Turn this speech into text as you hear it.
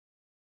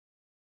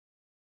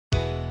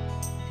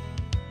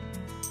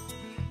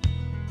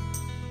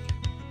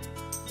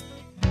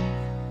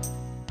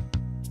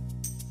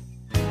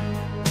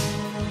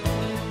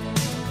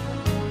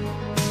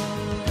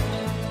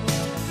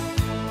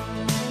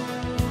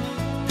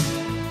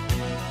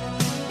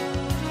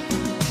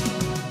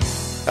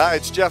Hi,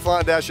 it's Jeff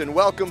Ondash, and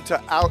welcome to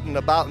Out and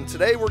About. And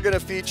today we're going to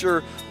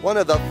feature one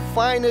of the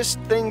finest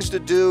things to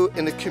do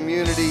in the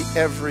community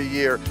every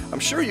year. I'm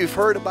sure you've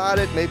heard about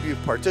it, maybe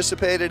you've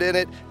participated in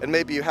it, and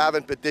maybe you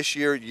haven't, but this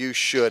year you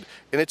should.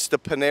 And it's the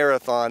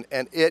Panerathon,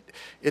 and it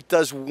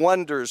does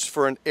wonders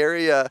for an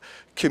area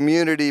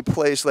community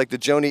place like the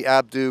Joanie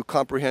Abdu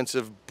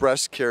Comprehensive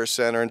Breast Care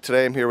Center. And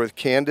today I'm here with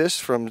Candace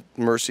from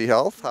Mercy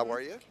Health. How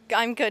are you?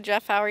 I'm good,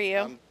 Jeff. How are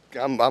you?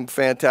 I'm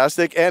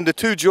fantastic. And the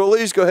two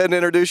Julies, go ahead and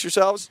introduce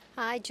yourselves.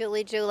 Hi,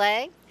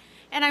 Juli.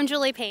 And I'm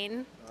Juli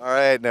Paine. All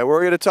right, now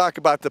we're going to talk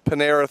about the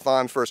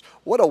Panerathon first.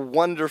 What a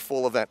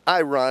wonderful event.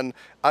 I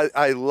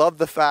love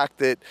the fact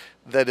that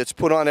it's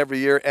put on every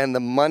year and the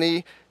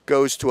money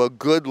goes to a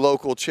good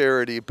local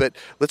charity. But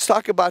let's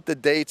talk about the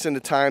dates and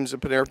the times of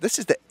Panerathon. This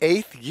is the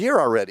 8th year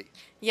already.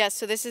 Yes,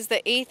 so this is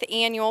the 8th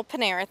annual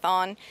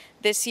Panerathon.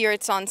 This year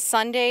it's on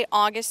Sunday,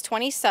 August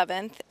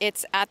 27th.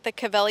 It's at the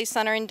Covelli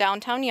Centre in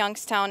downtown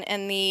Youngstown,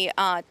 and the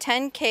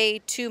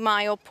 10K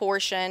 2-mile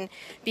portion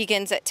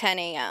begins at 10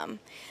 a.m.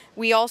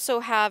 We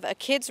also have a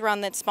kids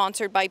run that's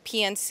sponsored by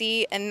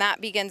PNC, and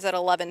that begins at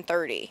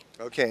 11:30.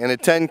 Okay, and a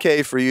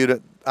 10K for you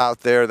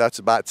out there, that's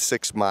about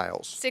 6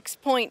 miles.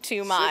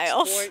 6.2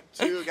 miles.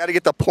 6.2, got to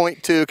get the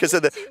 0.2 because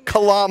of the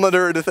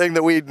kilometer, the thing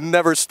that we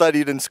never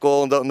studied in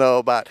school and don't know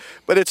about.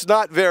 But it's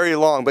not very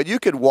long. But you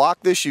could walk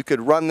this, you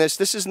could run this.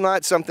 This is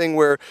not something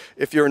where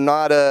if you're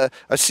not a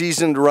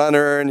seasoned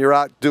runner and you're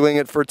out doing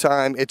it for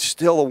time, it's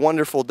still a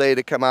wonderful day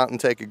to come out and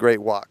take a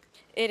great walk.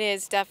 It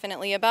is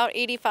definitely. About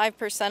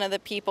 85% of the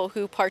people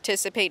who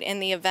participate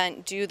in the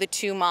event do the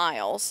 2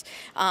 miles.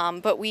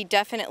 But we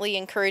definitely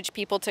encourage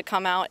people to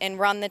come out and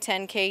run the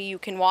 10K. You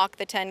can walk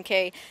the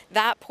 10K.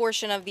 That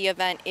portion of the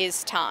event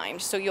is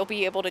timed, so you'll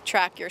be able to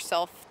track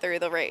yourself through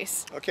the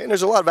race. Okay, and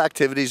there's a lot of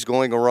activities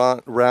going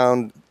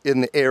around in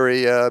the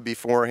area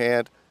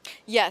beforehand.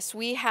 Yes,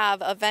 we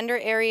have a vendor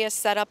area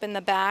set up in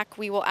the back.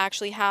 We will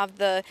actually have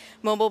the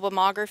mobile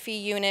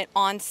mammography unit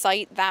on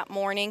site that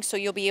morning, so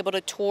you'll be able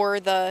to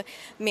tour the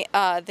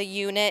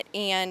unit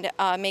and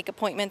make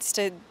appointments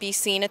to be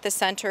seen at the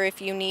center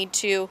if you need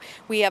to.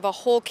 We have a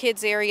whole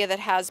kids area that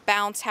has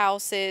bounce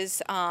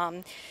houses.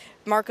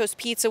 Marco's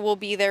Pizza will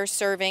be there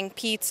serving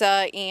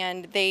pizza,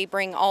 and they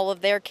bring all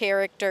of their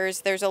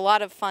characters. There's a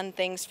lot of fun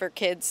things for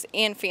kids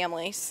and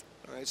families.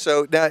 Right,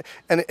 so now,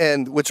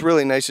 and what's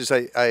really nice is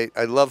I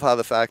love how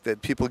the fact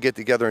that people get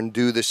together and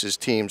do this as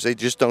teams. They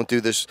just don't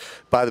do this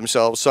by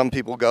themselves. Some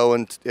people go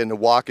and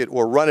walk it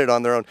or run it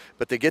on their own,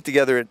 but they get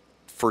together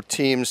for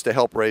teams to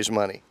help raise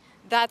money.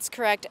 That's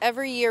correct.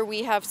 Every year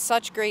we have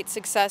such great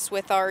success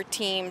with our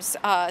teams.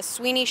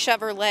 Sweeney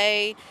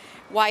Chevrolet,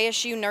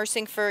 YSU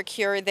Nursing for a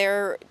Cure,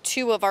 they're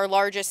two of our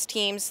largest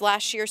teams.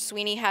 Last year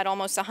Sweeney had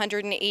almost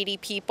 180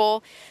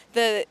 people.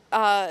 The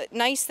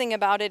nice thing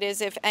about it is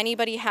if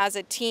anybody has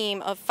a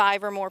team of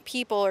 5 or more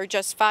people, or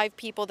just 5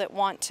 people that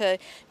want to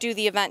do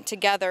the event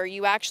together,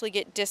 you actually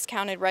get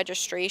discounted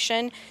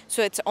registration.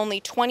 So it's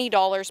only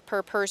 $20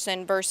 per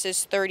person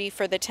versus $30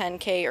 for the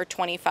 10K or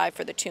 $25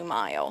 for the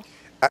 2-mile.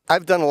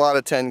 I've done a lot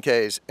of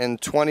 10Ks, and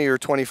 $20 or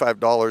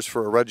 $25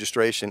 for a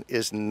registration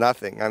is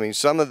nothing. I mean,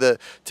 some of the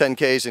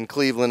 10Ks in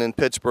Cleveland and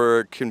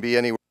Pittsburgh can be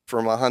anywhere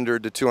from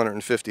 $100 to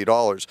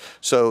 $250.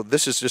 So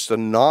this is just a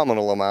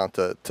nominal amount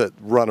to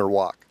run or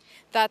walk.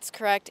 That's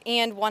correct,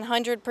 and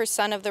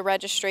 100% of the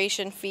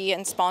registration fee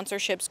and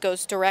sponsorships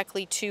goes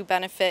directly to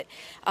benefit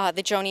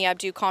the Joanie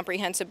Abdu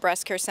Comprehensive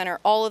Breast Care Center.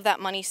 All of that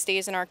money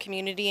stays in our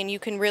community, and you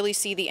can really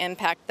see the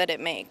impact that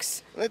it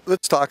makes.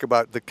 Let's talk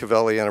about the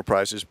Covelli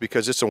Enterprises,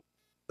 because it's a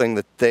thing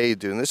that they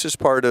do, and this is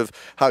part of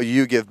how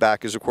you give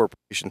back as a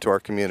corporation to our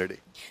community.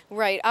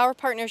 Right. Our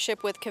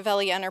partnership with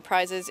Covelli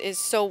Enterprises is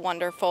so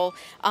wonderful.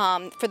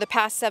 For the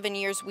past 7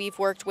 years, we've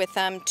worked with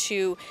them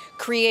to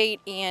create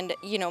and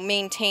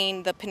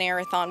maintain the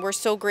Panerathon. We're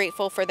so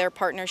grateful for their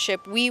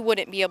partnership. We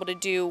wouldn't be able to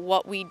do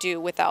what we do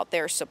without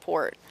their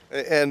support.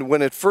 And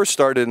when it first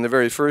started, in the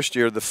very first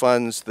year, the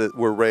funds that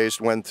were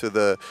raised went to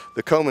the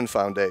Komen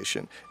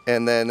Foundation,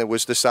 and then it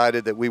was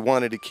decided that we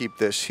wanted to keep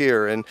this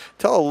here. And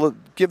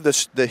give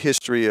us the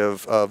history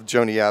of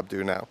Joanie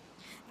Abdu now.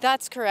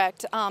 That's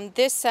correct.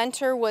 This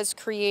center was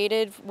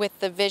created with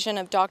the vision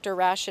of Dr.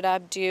 Rashid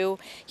Abdu.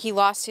 He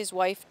lost his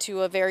wife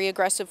to a very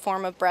aggressive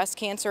form of breast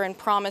cancer and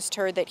promised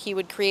her that he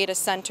would create a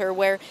center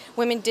where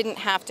women didn't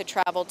have to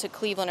travel to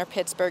Cleveland or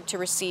Pittsburgh to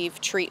receive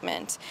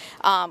treatment.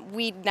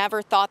 We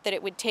never thought that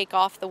it would take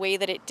off the way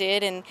that it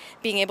did, and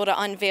being able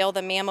to unveil the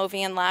Mammo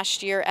Van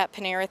last year at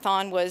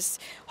Panerathon was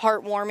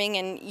heartwarming,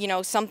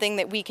 and something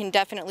that we can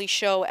definitely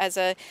show as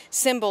a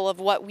symbol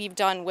of what we've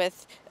done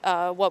with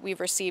what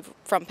we've received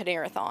from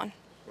Panerathon.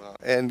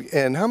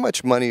 And how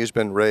much money has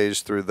been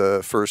raised through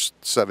the first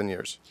 7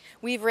 years?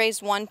 We've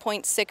raised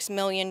 $1.6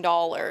 million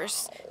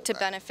to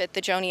benefit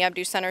the Joanie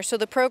Abdu Center. So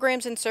the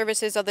programs and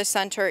services of the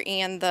center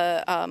and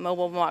the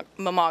mobile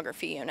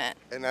mammography unit.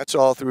 And that's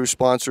all through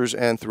sponsors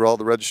and through all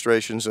the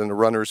registrations and the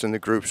runners and the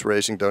groups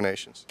raising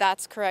donations?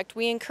 That's correct.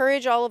 We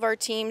encourage all of our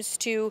teams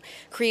to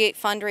create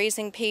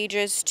fundraising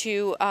pages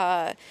to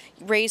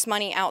raise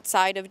money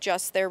outside of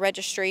just their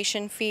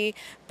registration fee.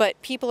 But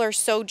people are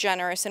so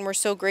generous, and we're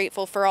so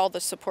grateful for all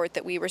the support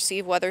that we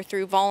receive, whether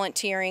through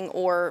volunteering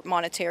or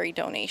monetary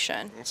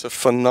donation. It's a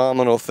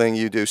phenomenal thing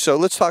you do. So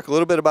let's talk a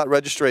little bit about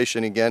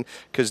registration again,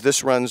 because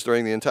this runs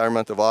during the entire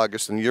month of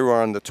August, and you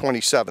are on the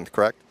 27th,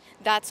 correct?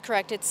 That's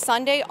correct. It's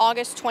Sunday,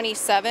 August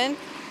 27th.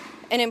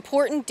 An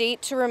important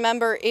date to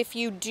remember if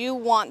you do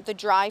want the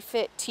dry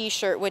fit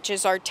t-shirt, which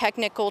is our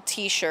technical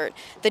t-shirt.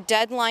 The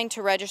deadline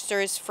to register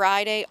is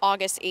Friday,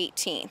 August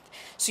 18th.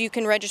 So you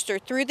can register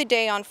through the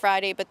day on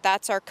Friday, but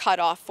that's our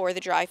cutoff for the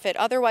dry fit.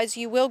 Otherwise,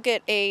 you will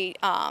get a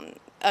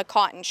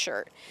cotton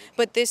shirt.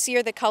 But this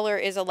year the color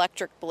is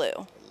electric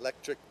blue.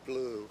 Electric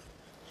blue.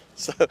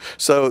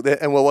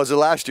 And what was it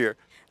last year?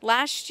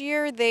 Last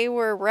year they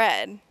were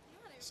red.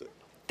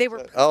 They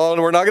were. Oh,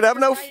 we're not gonna have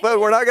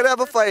we're not gonna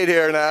have a fight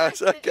here now.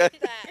 It's okay.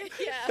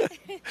 Yeah.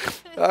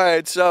 All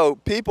right. So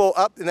people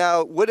up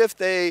now. What if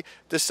they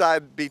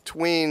decide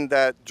between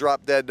that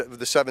drop dead of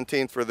the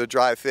 17th for the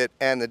dry fit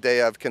and the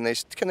day of? Can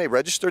they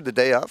register the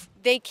day of?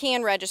 They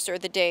can register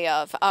the day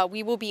of.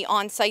 We will be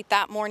on site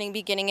that morning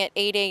beginning at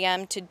 8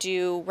 a.m. to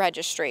do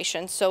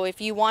registration. So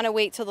if you want to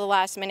wait till the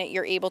last minute,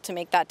 you're able to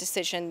make that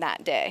decision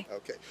that day.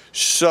 Okay.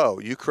 So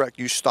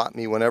you stop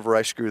me whenever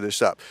I screw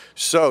this up.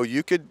 So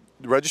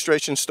the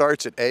registration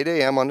starts at 8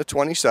 a.m. on the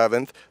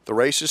 27th. The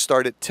races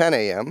start at 10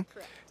 a.m.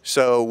 Correct.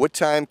 So what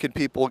time can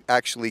people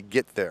actually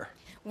get there?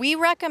 We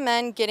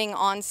recommend getting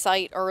on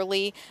site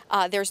early.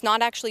 There's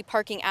not actually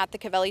parking at the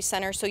Covelli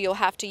Centre, so you'll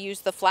have to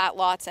use the flat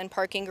lots and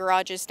parking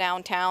garages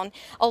downtown.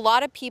 A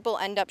lot of people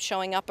end up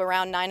showing up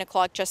around 9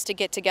 o'clock just to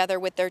get together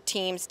with their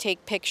teams,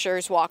 take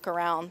pictures, walk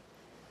around.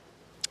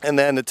 And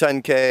then the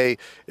 10K,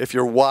 if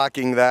you're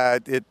walking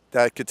that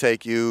could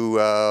take you,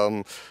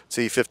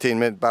 15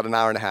 minutes, about an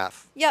hour and a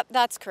half. Yep,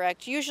 that's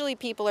correct. Usually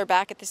people are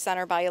back at the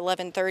center by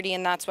 11:30,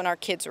 and that's when our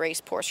kids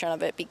race portion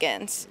of it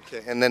begins.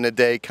 Okay, and then the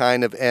day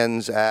kind of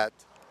ends at?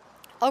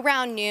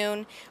 Around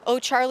noon.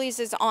 O'Charlie's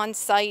is on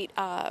site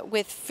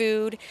with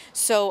food,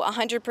 so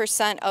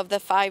 100% of the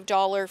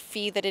 $5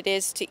 fee that it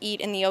is to eat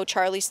in the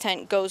O'Charlie's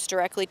tent goes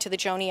directly to the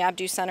Joanie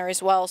Abdu Center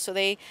as well. So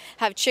they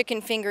have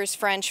chicken fingers,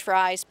 French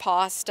fries,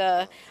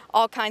 pasta,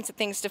 all kinds of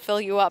things to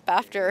fill you up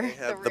after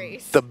the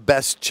race. The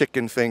best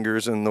chicken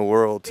fingers in the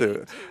world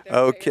too.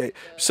 Okay,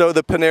 so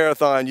the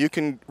Panerathon, you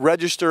can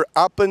register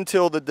up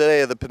until the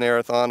day of the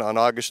Panerathon on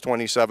August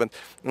 27th.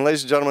 And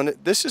ladies and gentlemen,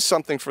 this is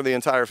something for the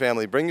entire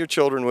family. Bring your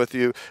children with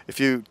you. If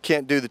you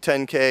can't do the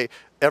 10K,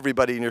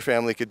 everybody in your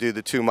family could do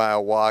the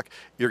 2-mile walk.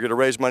 You're going to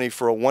raise money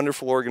for a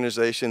wonderful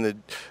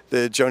organization,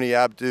 the Joanie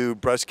Abdu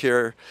Breast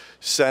Care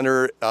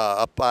Center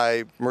up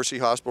by Mercy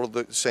Hospital,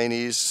 the St.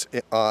 E's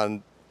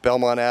on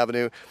Belmont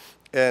Avenue.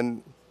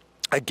 And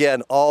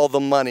again, all the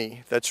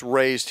money that's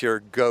raised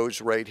here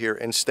goes right here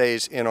and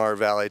stays in our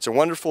valley. It's a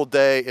wonderful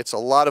day. It's a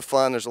lot of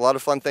fun. There's a lot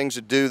of fun things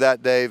to do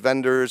that day,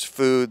 vendors,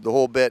 food, the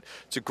whole bit.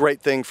 It's a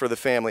great thing for the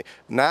family.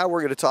 Now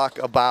we're going to talk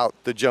about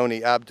the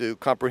Joanie Abdu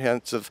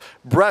Comprehensive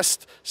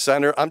Breast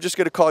Center. I'm just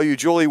going to call you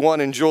Juli 1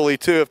 and Juli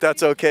 2, if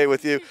that's okay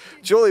with you.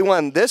 Juli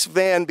 1, this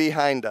van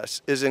behind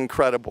us is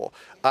incredible.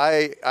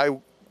 I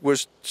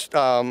was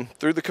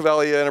through the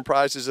Covelli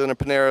Enterprises and a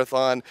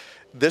Panerathon.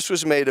 This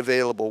was made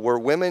available where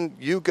women,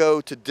 you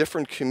go to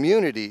different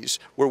communities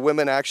where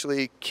women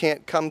actually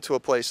can't come to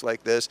a place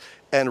like this,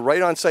 and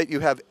right on site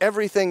you have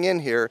everything in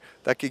here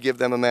that could give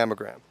them a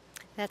mammogram.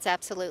 That's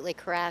absolutely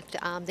correct.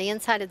 The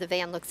inside of the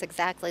van looks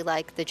exactly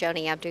like the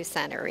Joanie Abdu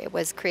Center. It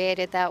was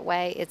created that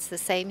way. It's the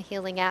same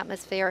healing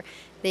atmosphere,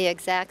 the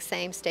exact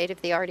same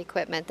state-of-the-art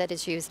equipment that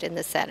is used in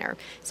the center.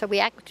 So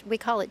we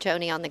call it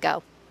Joanie on the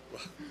go.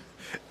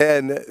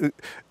 And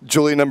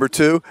Juli, number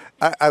 2,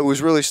 I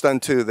was really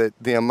stunned too that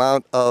the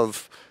amount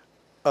of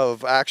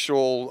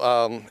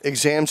actual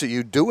exams that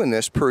you do in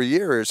this per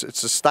year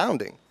it's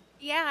astounding.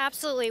 Yeah,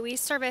 absolutely. We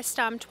serviced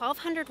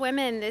 1,200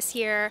 women this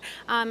year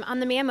on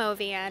the Mammo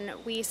van.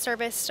 We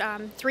serviced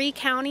 3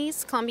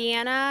 counties,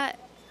 Columbiana,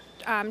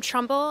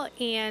 Trumbull,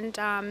 and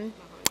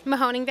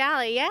Mahoning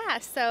Valley. Yeah,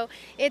 so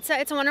it's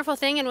a wonderful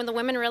thing, and when the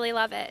women really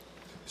love it.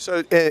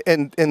 So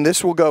and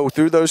this will go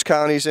through those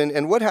counties,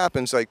 and what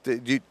happens? Like,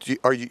 do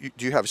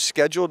you have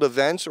scheduled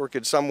events, or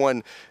could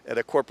someone at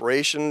a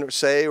corporation,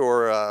 say,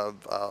 or a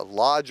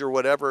lodge or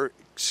whatever,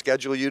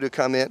 schedule you to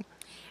come in?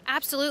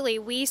 Absolutely.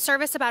 We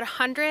service about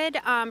 100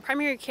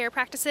 primary care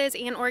practices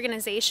and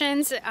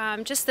organizations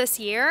just this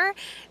year.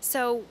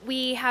 So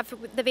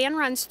the van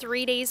runs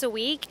 3 days a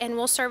week, and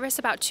we'll service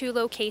about 2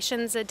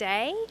 locations a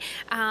day.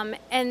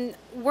 And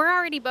we're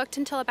already booked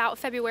until about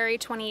February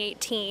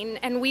 2018,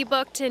 and we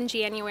booked in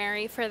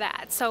January for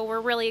that. So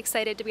we're really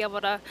excited to be able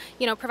to,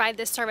 provide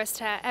this service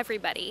to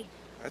everybody.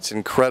 That's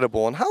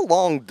incredible. And how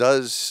long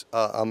does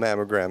a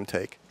mammogram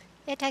take?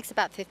 It takes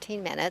about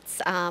 15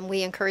 minutes.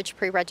 We encourage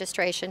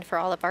pre-registration for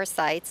all of our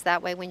sites.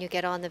 That way when you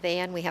get on the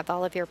van, we have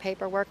all of your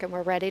paperwork and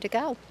we're ready to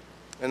go.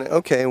 And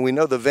okay, and we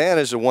know the van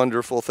is a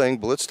wonderful thing,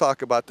 but let's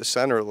talk about the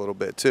center a little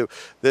bit too.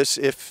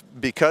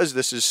 Because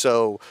this is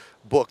so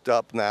booked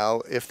up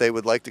now, if they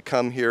would like to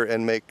come here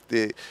and make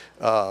the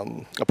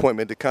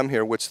appointment to come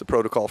here, what's the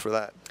protocol for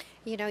that?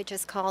 You know,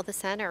 just call the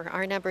center.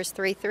 Our number is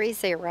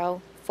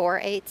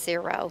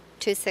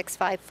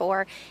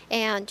 330-480-2654.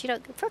 And, you know,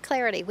 for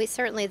clarity,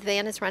 the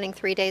van is running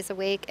 3 days a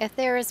week. If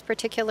there is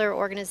particular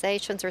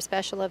organizations or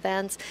special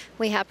events,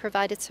 we have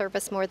provided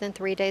service more than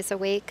 3 days a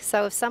week.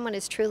 So if someone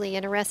is truly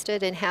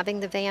interested in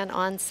having the van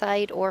on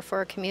site or for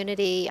a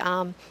community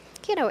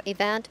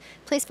event,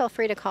 please feel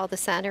free to call the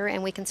center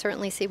and we can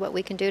certainly see what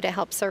we can do to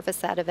help service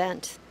that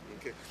event.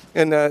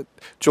 And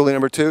Julie,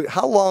 number two,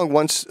 how long,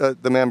 once the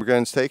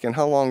mammogram is taken,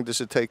 how long does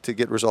it take to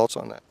get results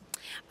on that?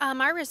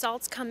 Our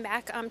results come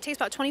back, it takes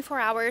about 24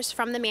 hours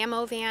from the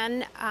mammo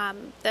van.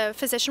 The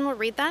physician will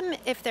read them.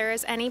 If there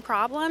is any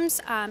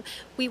problems,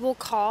 we will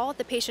call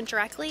the patient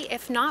directly.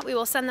 If not, we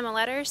will send them a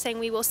letter saying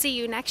we will see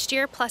you next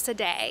year plus a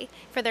day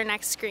for their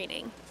next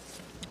screening.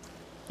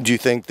 Do you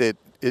think that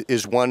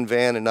is one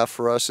van enough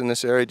for us in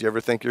this area? Do you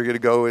ever think you're going to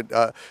go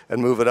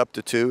and move it up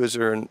to two? Is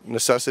there a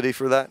necessity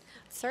for that?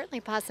 Certainly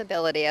a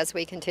possibility as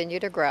we continue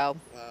to grow.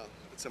 Wow,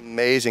 it's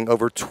amazing.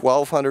 Over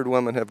 1,200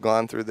 women have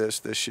gone through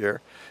this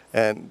year.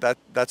 And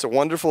that's a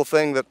wonderful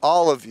thing that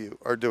all of you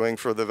are doing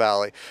for the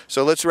Valley.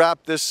 So let's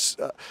wrap this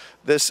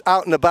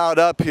out and about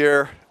up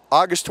here.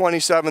 August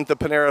 27th, the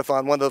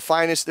Panerathon, one of the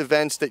finest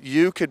events that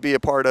you could be a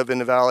part of in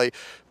the Valley.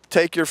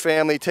 Take your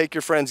family, take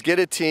your friends, get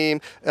a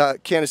team.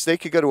 Candace, they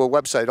could go to a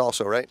website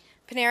also, right?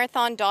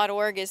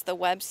 Panerathon.org is the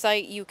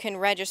website. You can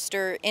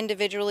register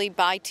individually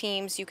by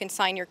teams. You can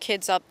sign your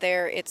kids up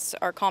there. It's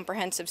our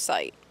comprehensive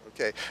site.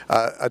 Okay,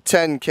 a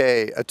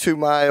 10K, a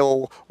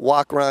 2-mile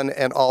walk run,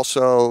 and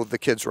also the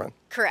kids run.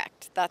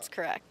 Correct, that's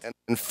correct.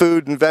 And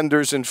food and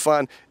vendors and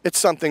fun. It's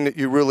something that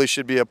you really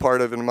should be a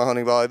part of in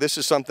Mahoning Valley. This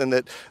is something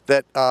that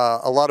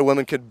a lot of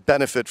women could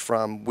benefit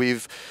from.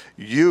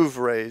 You've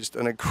raised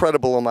an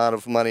incredible amount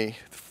of money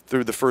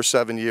through the first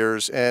 7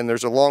 years, and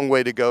there's a long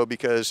way to go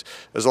because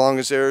as long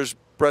as there's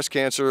breast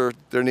cancer,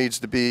 there needs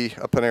to be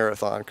a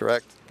Panerathon,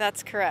 correct?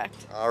 That's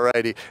correct. All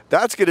righty.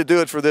 That's going to do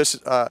it for this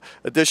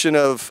edition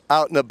of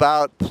Out and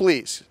About.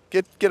 Please,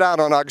 get out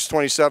on August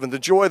 27th.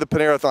 Enjoy the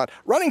Panerathon.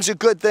 Running's a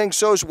good thing,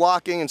 so is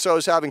walking, and so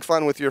is having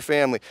fun with your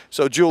family.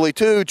 So Juli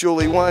 2,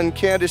 Juli 1,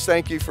 Candace,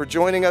 thank you for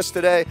joining us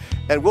today,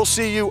 and we'll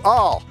see you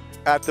all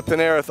at the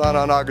Panerathon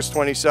on August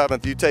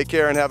 27th. You take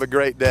care and have a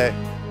great day.